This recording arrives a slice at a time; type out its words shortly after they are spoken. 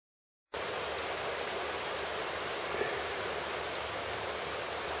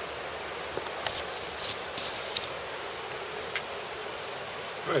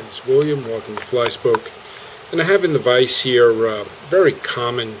Hi, this is William. Welcome to FlySpoke. And I have in the vise here a very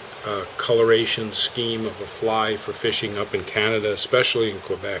common coloration scheme of a fly for fishing up in Canada, especially in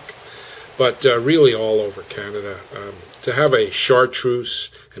Quebec, but really all over Canada. To have a chartreuse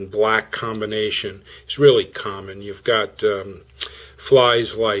and black combination is really common. You've got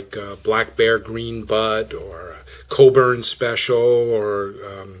flies like black bear green bud or Coburn special, or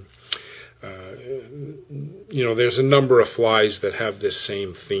there's a number of flies that have this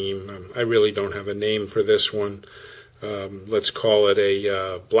same theme. I really don't have a name for this one. Let's call it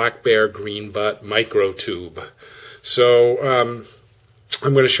a black bear green butt micro tube. So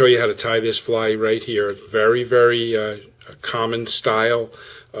I'm going to show you how to tie this fly right here. It's very, very common style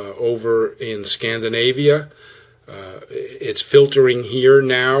over in Scandinavia. It's filtering here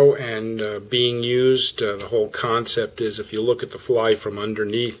now and being used. The whole concept is, if you look at the fly from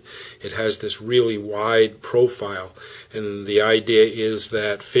underneath, it has this really wide profile, and the idea is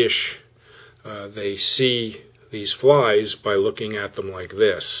that fish, they see these flies by looking at them like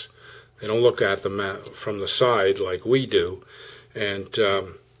this. They don't look at them from the side like we do, and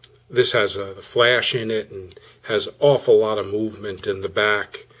this has the flash in it and has an awful lot of movement in the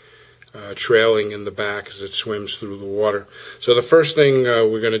back. Trailing in the back as it swims through the water. So the first thing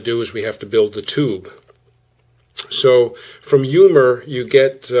we're going to do is we have to build the tube. So from humor you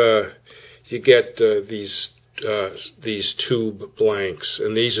get these tube blanks,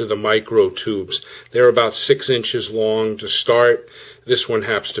 and these are the micro tubes. They're about 6 inches long to start. This one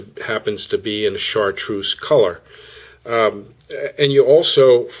happens to be in a chartreuse color. And you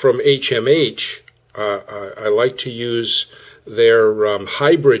also, from HMH, I like to use their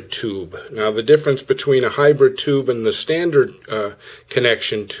hybrid tube. Now, the difference between a hybrid tube and the standard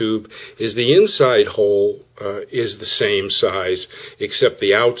connection tube is the inside hole is the same size, except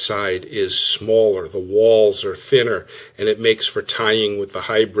the outside is smaller. The walls are thinner, and it makes for tying with the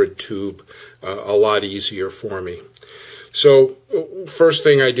hybrid tube a lot easier for me. So first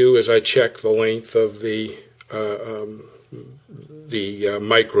thing I do is I check the length of the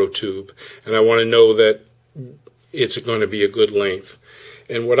micro tube, and I want to know that it's going to be a good length.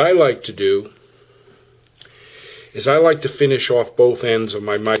 And what I like to do is I like to finish off both ends of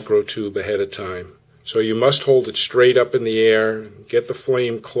my micro tube ahead of time. So you must hold it straight up in the air, get the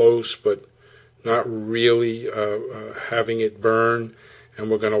flame close but not really having it burn, and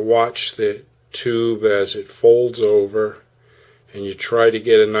we're going to watch the tube as it folds over, and you try to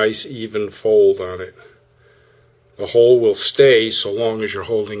get a nice even fold on it. The hole will stay so long as you're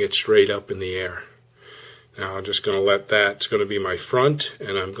holding it straight up in the air. Now I'm just going to let that, it's going to be my front,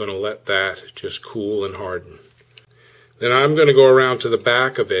 and I'm going to let that just cool and harden. Then I'm going to go around to the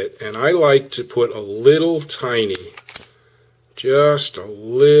back of it, and I like to put a little tiny, just a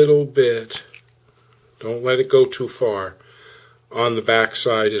little bit, don't let it go too far, on the back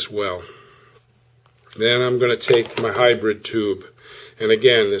side as well. Then I'm going to take my hybrid tube, and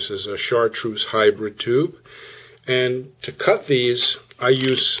again, this is a chartreuse hybrid tube, and to cut these I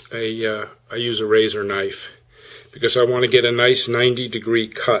use a razor knife because I want to get a nice 90-degree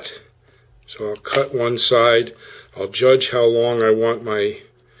cut. So I'll cut one side. I'll judge how long I want my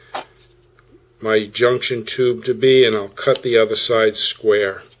junction tube to be, and I'll cut the other side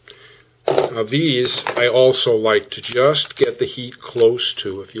square. Now these I also like to just get the heat close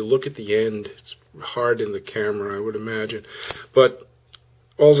to. If you look at the end, it's hard in the camera, I would imagine, but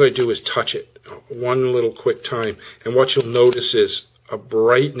all I do is touch it one little quick time, and what you'll notice is a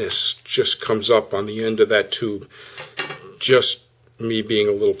brightness just comes up on the end of that tube. Just me being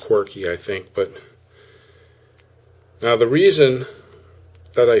a little quirky, I think. But now the reason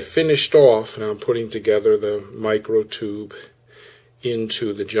that I finished off, now I'm putting together the micro tube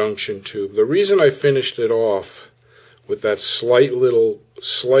into the junction tube. The reason I finished it off with that slight little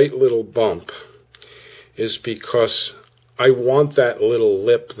bump is because I want that little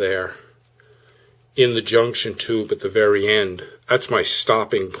lip there in the junction tube at the very end. That's my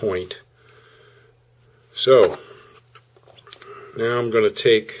stopping point. So now I'm going to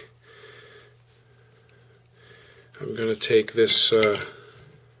take this.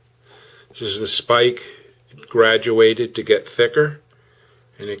 This is the spike graduated to get thicker,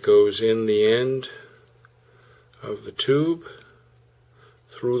 and it goes in the end of the tube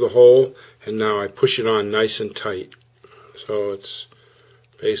through the hole, and now I push it on nice and tight. So it's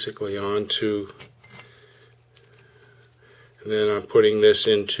basically onto. And then I'm putting this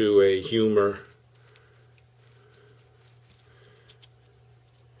into a humor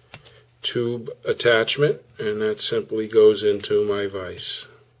tube attachment, and that simply goes into my vise.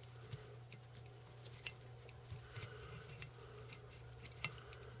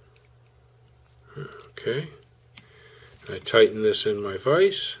 Okay. I tighten this in my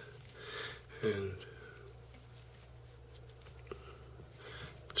vise and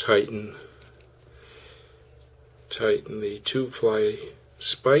tighten the tube fly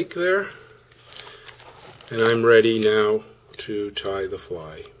spike there, and I'm ready now to tie the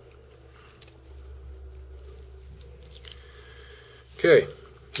fly. Okay,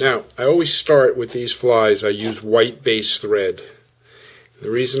 now I always start with these flies. I use white base thread. The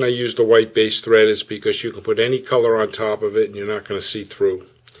reason I use the white base thread is because you can put any color on top of it and you're not going to see through.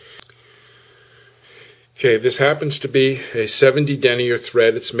 Okay, this happens to be a 70 denier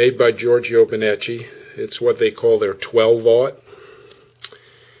thread. It's made by Giorgio Bonecci. It's what they call their 12/0.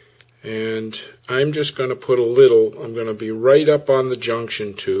 And I'm just going to put a little, I'm going to be right up on the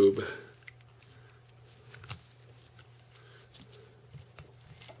junction tube.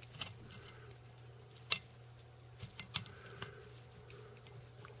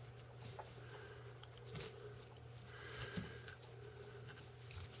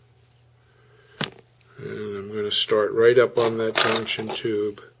 And I'm going to start right up on that junction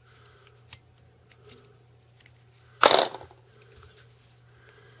tube.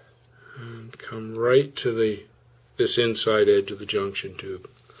 And come right to this inside edge of the junction tube.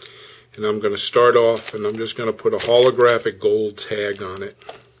 And I'm going to start off, and I'm just going to put a holographic gold tag on it.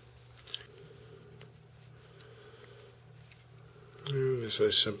 And this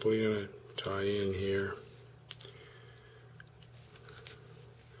I'm simply going to tie in here.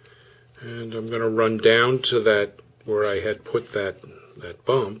 And I'm going to run down to that where I had put that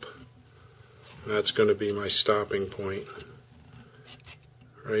bump. That's going to be my stopping point.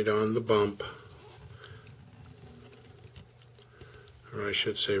 Right on the bump. Or I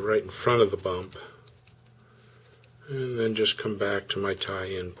should say right in front of the bump. And then just come back to my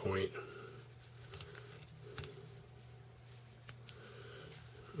tie-in point.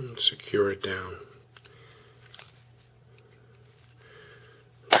 And secure it down.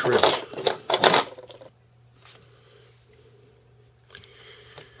 Trim.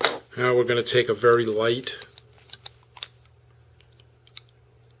 Now we're going to take a very light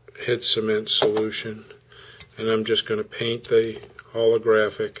head cement solution, and I'm just going to paint the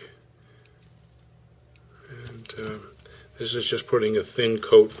holographic, and this is just putting a thin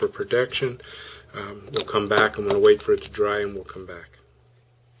coat for protection. We'll come back. I'm going to wait for it to dry and we'll come back.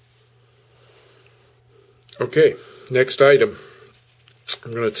 Okay, next item.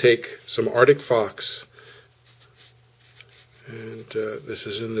 I'm going to take some Arctic Fox, and this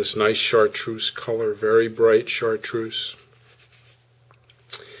is in this nice chartreuse color, very bright chartreuse.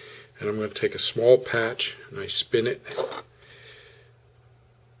 And I'm going to take a small patch and I spin it.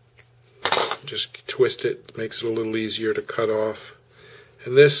 Just twist it, makes it a little easier to cut off.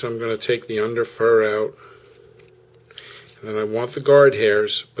 And this, I'm going to take the under fur out. And then I want the guard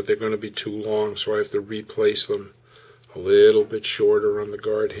hairs, but they're going to be too long, so I have to replace them a little bit shorter on the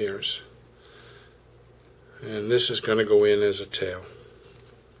guard hairs. And this is going to go in as a tail.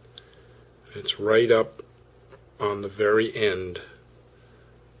 It's right up on the very end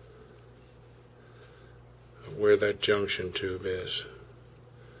of where that junction tube is.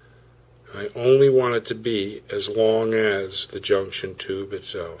 I only want it to be as long as the junction tube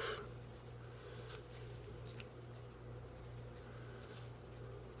itself.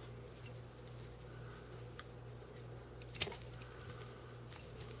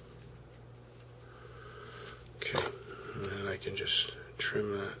 Okay, and then I can just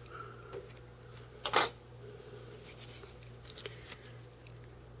trim that.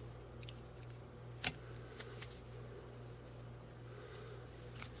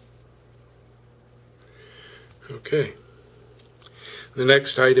 Okay, the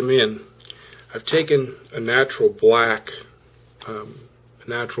next item in, I've taken a natural black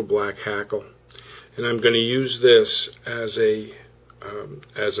hackle, and I'm going to use this as a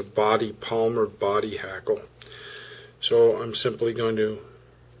Palmer body hackle. So I'm simply going to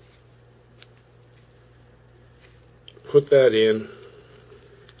put that in.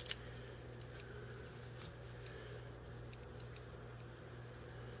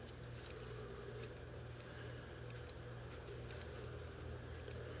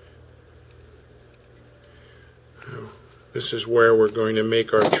 This is where we're going to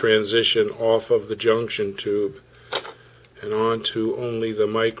make our transition off of the junction tube and onto only the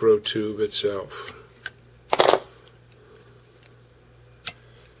micro tube itself.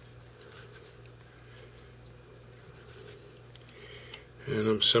 And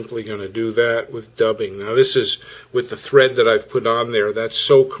I'm simply going to do that with dubbing. Now this is with the thread that I've put on there. That's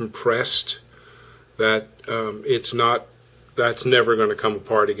so compressed that that's never going to come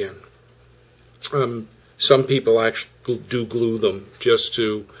apart again. Some people actually do glue them just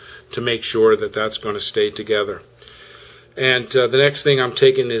to make sure that that's going to stay together. And the next thing I'm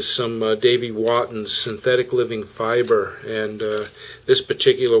taking is some Davy Watten's synthetic living fiber, and this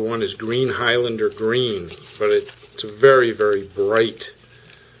particular one is Green Highlander Green, but it's a very, very bright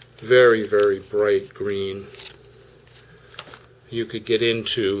green. You could get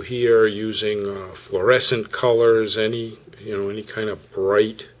into here using fluorescent colors, any kind of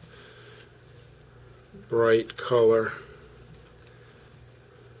bright color.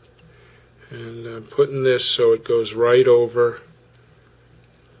 And I'm putting this so it goes right over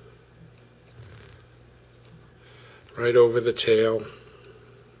the tail.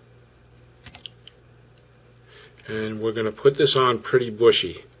 And we're going to put this on pretty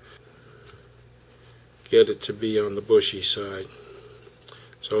bushy. Get it to be on the bushy side.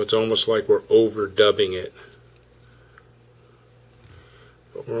 So it's almost like we're overdubbing it.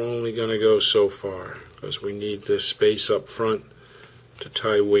 But we're only going to go so far because we need this space up front to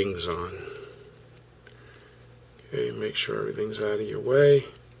tie wings on. Okay, make sure everything's out of your way.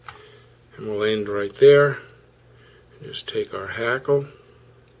 And we'll end right there. And just take our hackle.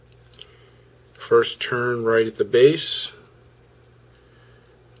 First turn right at the base.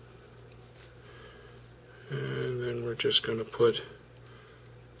 And then we're just going to put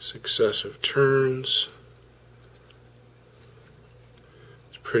successive turns.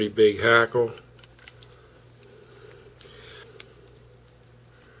 It's a pretty big hackle.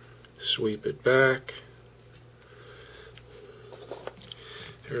 Sweep it back.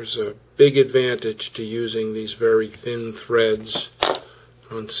 There's a big advantage to using these very thin threads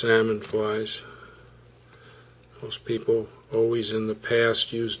on salmon flies. Most people always in the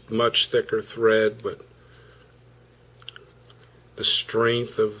past used much thicker thread, but the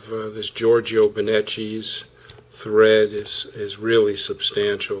strength of this Giorgio Bonecci's thread is really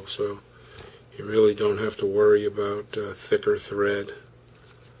substantial, so you really don't have to worry about thicker thread.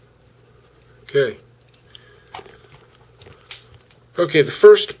 Okay, the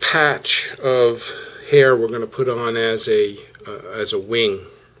first patch of hair we're going to put on as a wing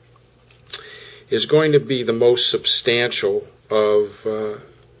is going to be the most substantial of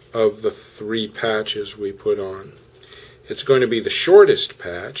the three patches we put on. It's going to be the shortest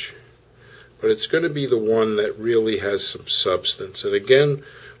patch, but it's going to be the one that really has some substance. And again,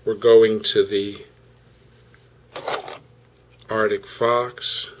 we're going to the Arctic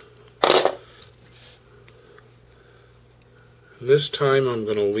fox. And this time I'm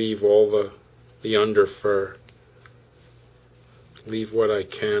going to leave all the under fur. Leave what I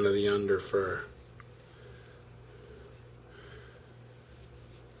can of the under fur.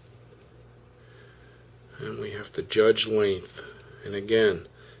 And we have to judge length. And again,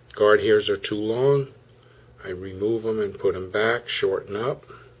 guard hairs are too long. I remove them and put them back, shorten up.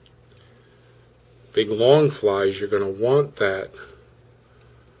 Big long flies, you're going to want that.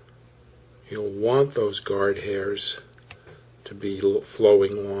 You'll want those guard hairs to be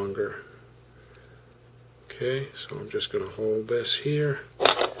flowing longer. Okay, so I'm just going to hold this here.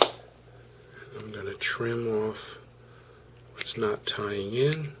 I'm going to trim off what's not tying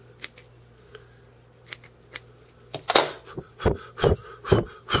in.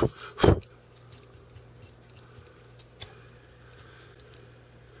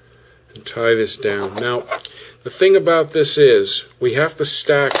 And tie this down. Now, the thing about this is we have to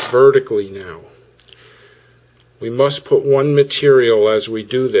stack vertically now. We must put one material as we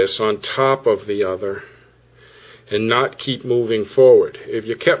do this on top of the other and not keep moving forward. If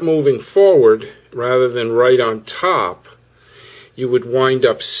you kept moving forward rather than right on top, you would wind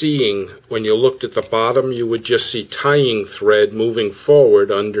up seeing, when you looked at the bottom, you would just see tying thread moving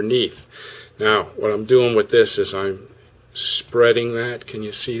forward underneath. Now, what I'm doing with this is I'm spreading that. Can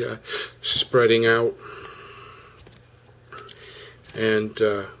you see that? Spreading out. And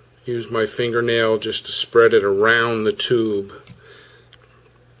use my fingernail just to spread it around the tube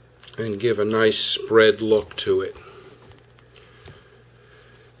and give a nice spread look to it.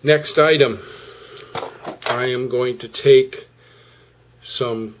 Next item, I am going to take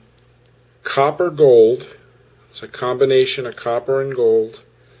some copper gold. It's a combination of copper and gold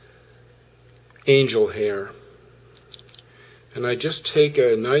angel hair, and I just take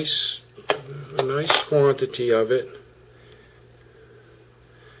a nice quantity of it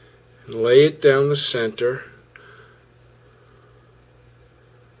and lay it down the center.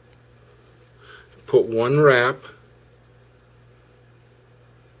 Put one wrap,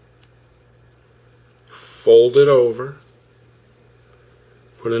 fold it over,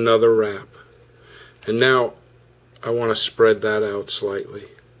 put another wrap, and now I want to spread that out slightly.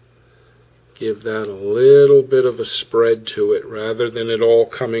 Give that a little bit of a spread to it rather than it all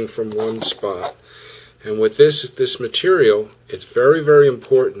coming from one spot. And with this material, it's very, very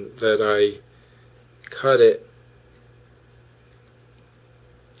important that I cut it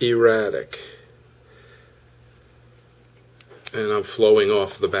erratic. And I'm flowing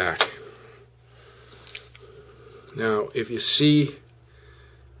off the back. Now, if you see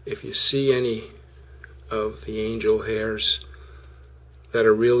any of the angel hairs that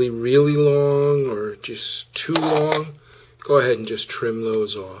are really, really long or just too long, go ahead and just trim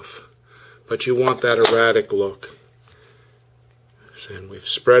those off. But you want that erratic look. And we've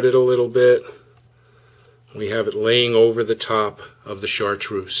spread it a little bit. We have it laying over the top of the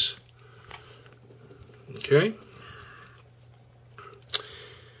chartreuse. Okay?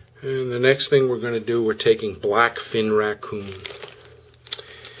 And the next thing we're going to do, we're taking blackfin raccoon.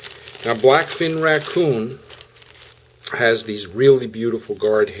 Now, blackfin raccoon has these really beautiful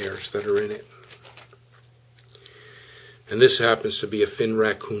guard hairs that are in it. And this happens to be a fin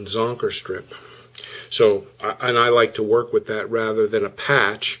raccoon zonker strip. So, and I like to work with that rather than a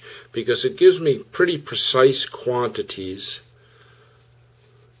patch because it gives me pretty precise quantities.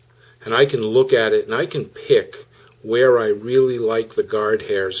 And I can look at it and I can pick where I really like the guard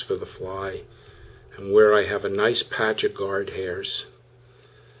hairs for the fly and where I have a nice patch of guard hairs.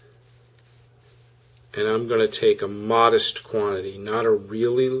 And I'm going to take a modest quantity, not a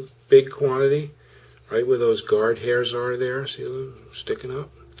really big quantity, right where those guard hairs are there. See them sticking up?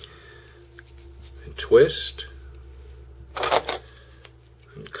 And twist.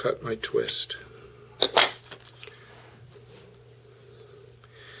 And cut my twist.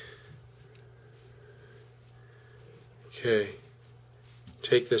 Okay,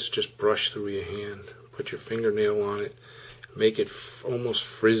 take this, just brush through your hand, put your fingernail on it, make it almost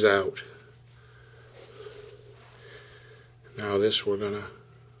frizz out. Now this we're going to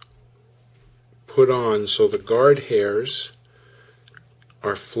put on so the guard hairs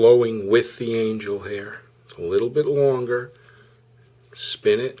are flowing with the angel hair. It's a little bit longer.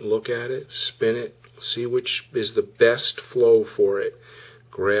 Spin it, look at it, spin it, see which is the best flow for it.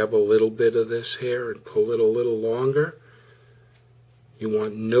 Grab a little bit of this hair and pull it a little longer. You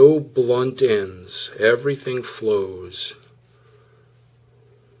want no blunt ends. Everything flows.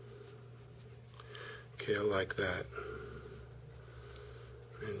 Okay, I like that.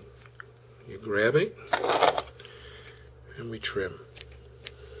 And you grab it, and we trim.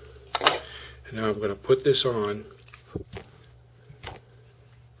 And now I'm going to put this on,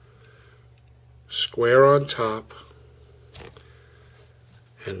 square on top,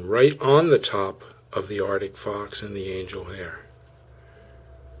 and right on the top of the Arctic fox and the angel hair.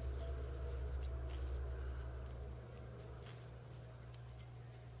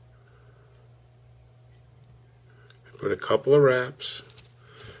 Put a couple of wraps.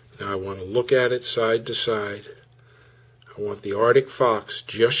 Now I want to look at it side to side. I want the Arctic fox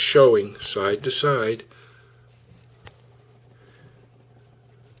just showing side to side.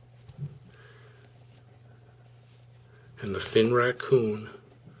 And the fin raccoon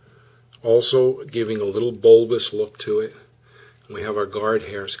also giving a little bulbous look to it. And we have our guard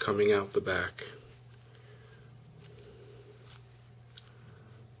hairs coming out the back.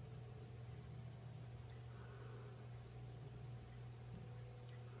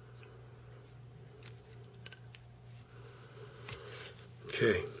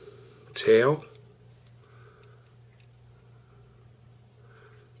 Okay, tail.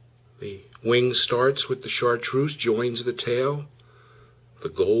 The wing starts with the chartreuse, joins the tail. The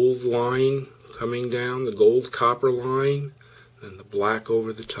gold line coming down, the gold copper line, and the black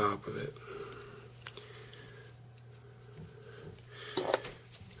over the top of it.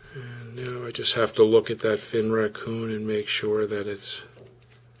 And now I just have to look at that fin raccoon and make sure that it's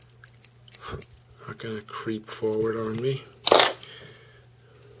not going to creep forward on me.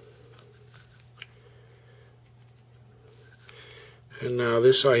 And now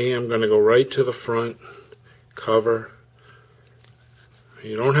this I am going to go right to the front, cover.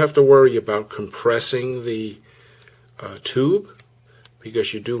 You don't have to worry about compressing the tube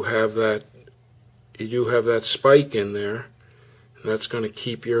because you do have that spike in there, and that's going to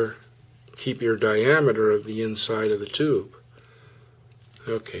keep your diameter of the inside of the tube.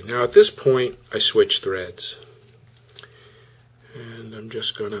 Okay, now at this point I switch threads, and I'm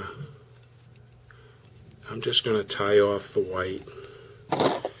just gonna tie off the white.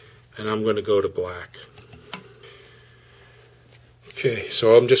 And I'm going to go to black. Okay,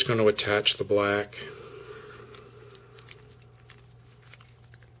 so I'm just going to attach the black.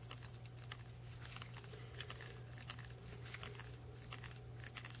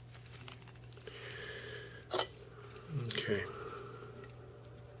 Okay.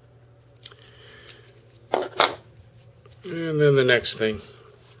 And then the next thing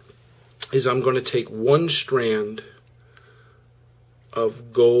is I'm going to take one strand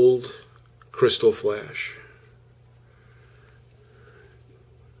of gold crystal flash.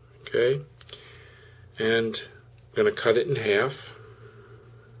 Okay, and I'm going to cut it in half.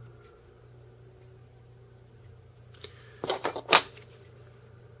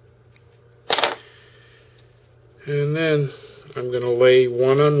 And then I'm going to lay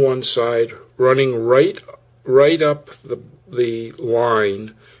one on one side, running right up the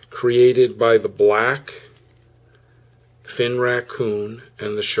line created by the black fin raccoon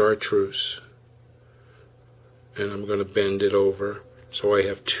and the chartreuse. And I'm going to bend it over. So I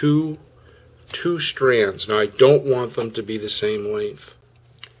have two strands. Now I don't want them to be the same length.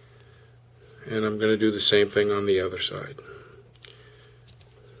 And I'm going to do the same thing on the other side.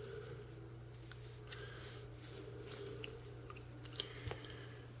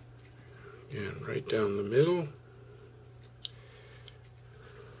 And right down the middle.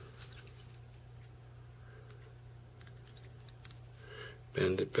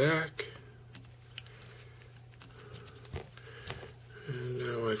 Bend it back. And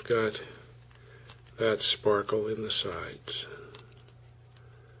now I've got that sparkle in the sides.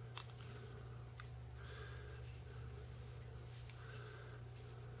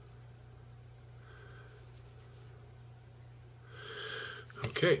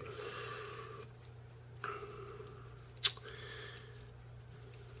 Okay.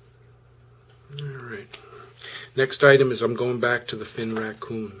 Alright. Next item is I'm going back to the fin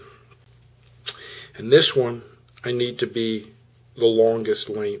raccoon. And this one I need to be the longest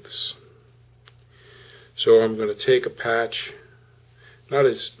lengths. So I'm going to take a patch, not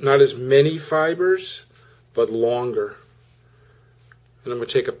as many fibers, but longer. And I'm going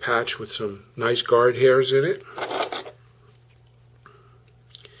to take a patch with some nice guard hairs in it.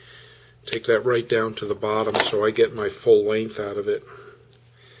 Take that right down to the bottom so I get my full length out of it.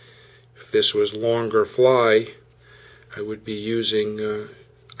 If this was longer fly, I would be using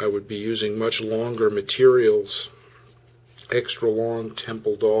much longer materials, extra long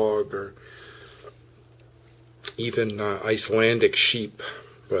temple dog or even Icelandic sheep.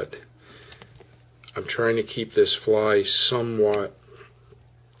 But I'm trying to keep this fly somewhat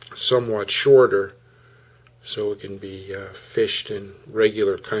shorter, so it can be fished in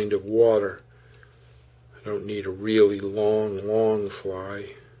regular kind of water. I don't need a really long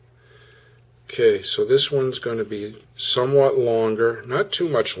fly. Okay, so this one's going to be somewhat longer, not too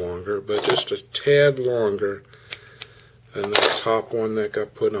much longer, but just a tad longer than that top one that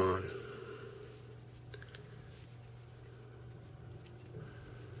got put on.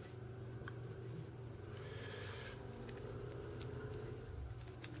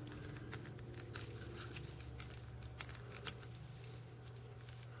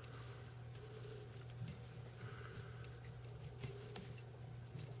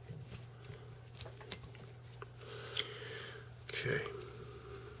 Okay.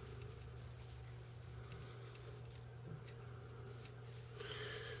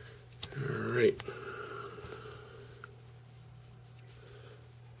 All right.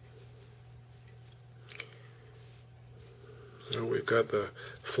 So we've got the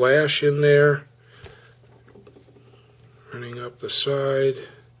flash in there, running up the side.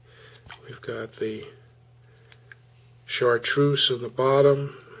 We've got the chartreuse on the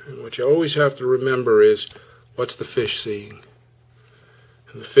bottom. And what you always have to remember is, what's the fish seeing?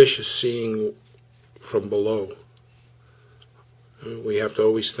 And the fish is seeing from below. We have to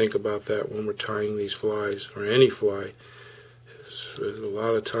always think about that when we're tying these flies, or any fly. A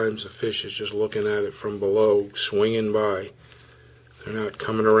lot of times the fish is just looking at it from below, swinging by. They're not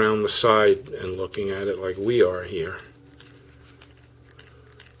coming around the side and looking at it like we are here.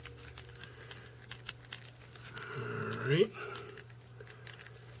 Alright.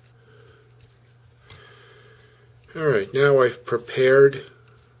 Alright, now I've prepared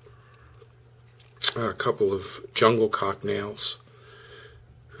a couple of jungle cock nails.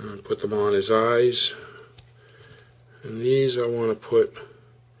 Put them on his eyes. And these I want to put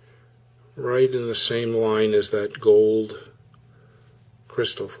right in the same line as that gold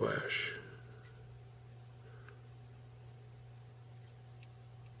crystal flash.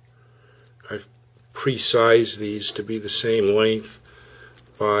 I've pre-sized these to be the same length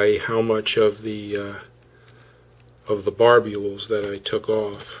by how much of the barbules that I took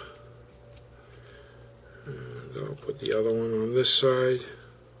off. And I'll put the other one on this side.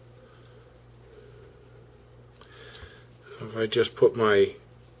 If I just put my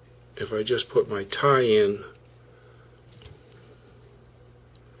tie in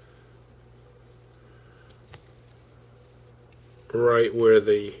right where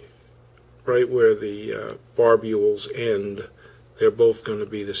the barbules end, they're both going to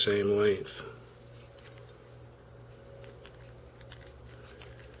be the same length.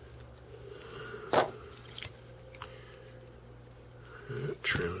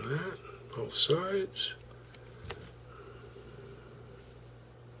 Trim that, both sides.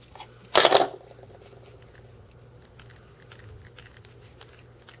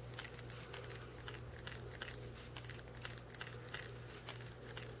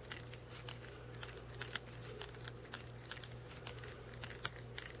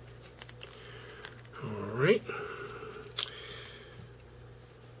 All right.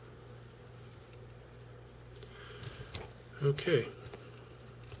 Okay.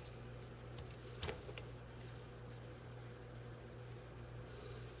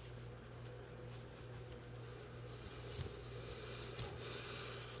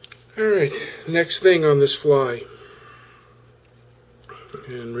 All right, next thing on this fly,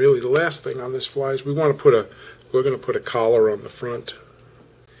 and really the last thing on this fly, is we're going to put a collar on the front.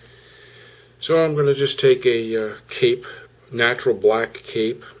 So I'm going to just take a cape, natural black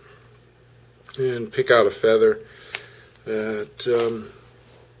cape, and pick out a feather that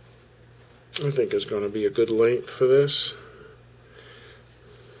I think is going to be a good length for this,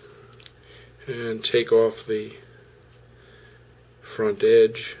 and take off the front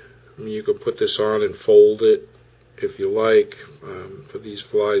edge. I mean, you can put this on and fold it if you like. For these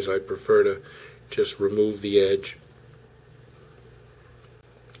flies, I prefer to just remove the edge.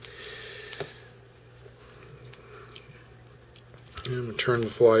 And I'm going to turn the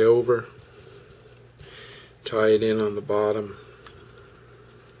fly over, tie it in on the bottom.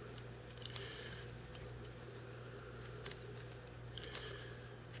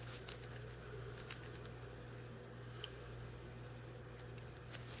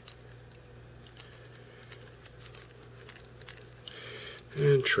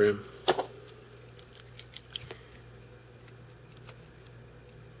 And trim.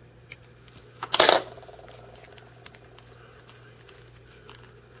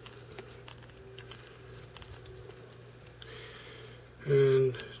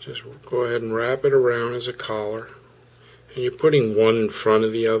 And just go ahead and wrap it around as a collar. And you're putting one in front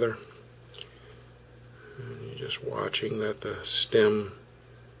of the other. And you're just watching that the stem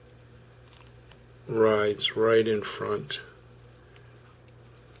rides right in front.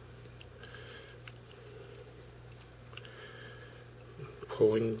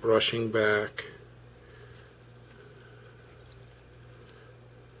 Pulling, brushing back.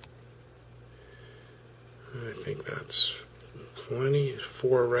 I think that's plenty,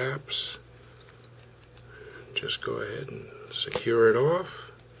 4 wraps. Just go ahead and secure it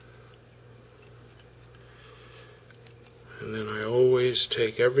off. And then I always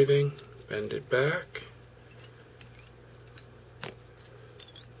take everything, bend it back.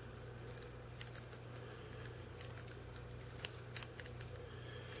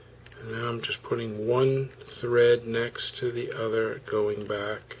 And now I'm just putting one thread next to the other going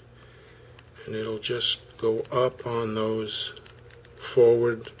back, and it'll just go up on those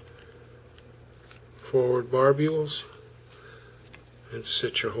forward barbules and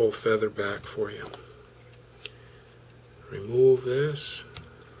sit your whole feather back for you. Remove this.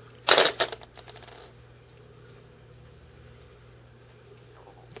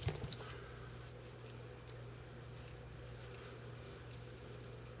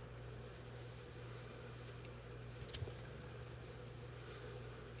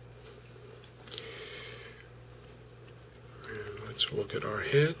 Let's look at our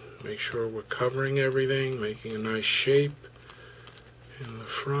head, make sure we're covering everything, making a nice shape in the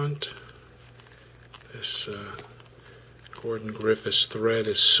front. This Gordon Griffiths thread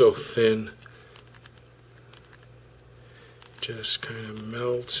is so thin, just kind of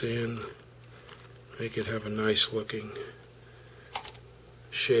melts in, make it have a nice looking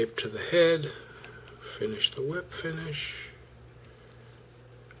shape to the head. Finish the whip finish.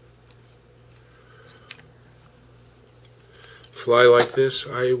 Fly like this,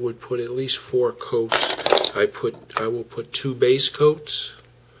 I would put at least 4 coats. I will put 2 base coats.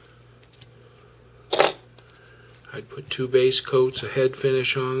 I'd put 2 base coats, a head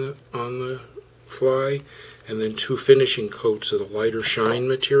finish on the fly, and then 2 finishing coats of the lighter shine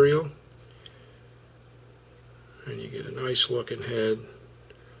material. And you get a nice looking head.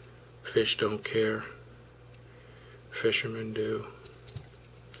 Fish don't care. Fishermen do.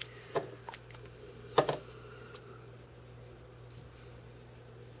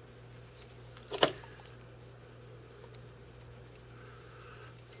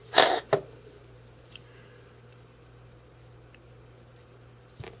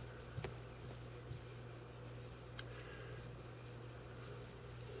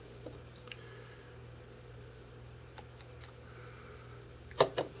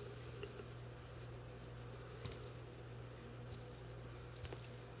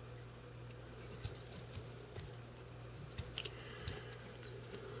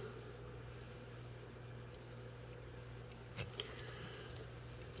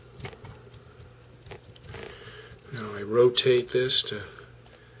 rotate this to,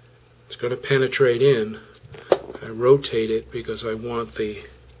 it's going to penetrate in. I rotate it because I want the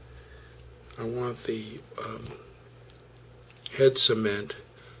head cement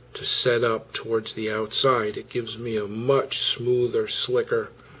to set up towards the outside. It gives me a much smoother,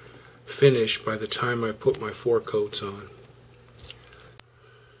 slicker finish by the time I put my 4 coats on.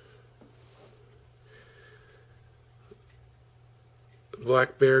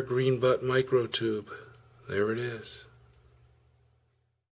 Black Bear Green Butt micro tube. There it is.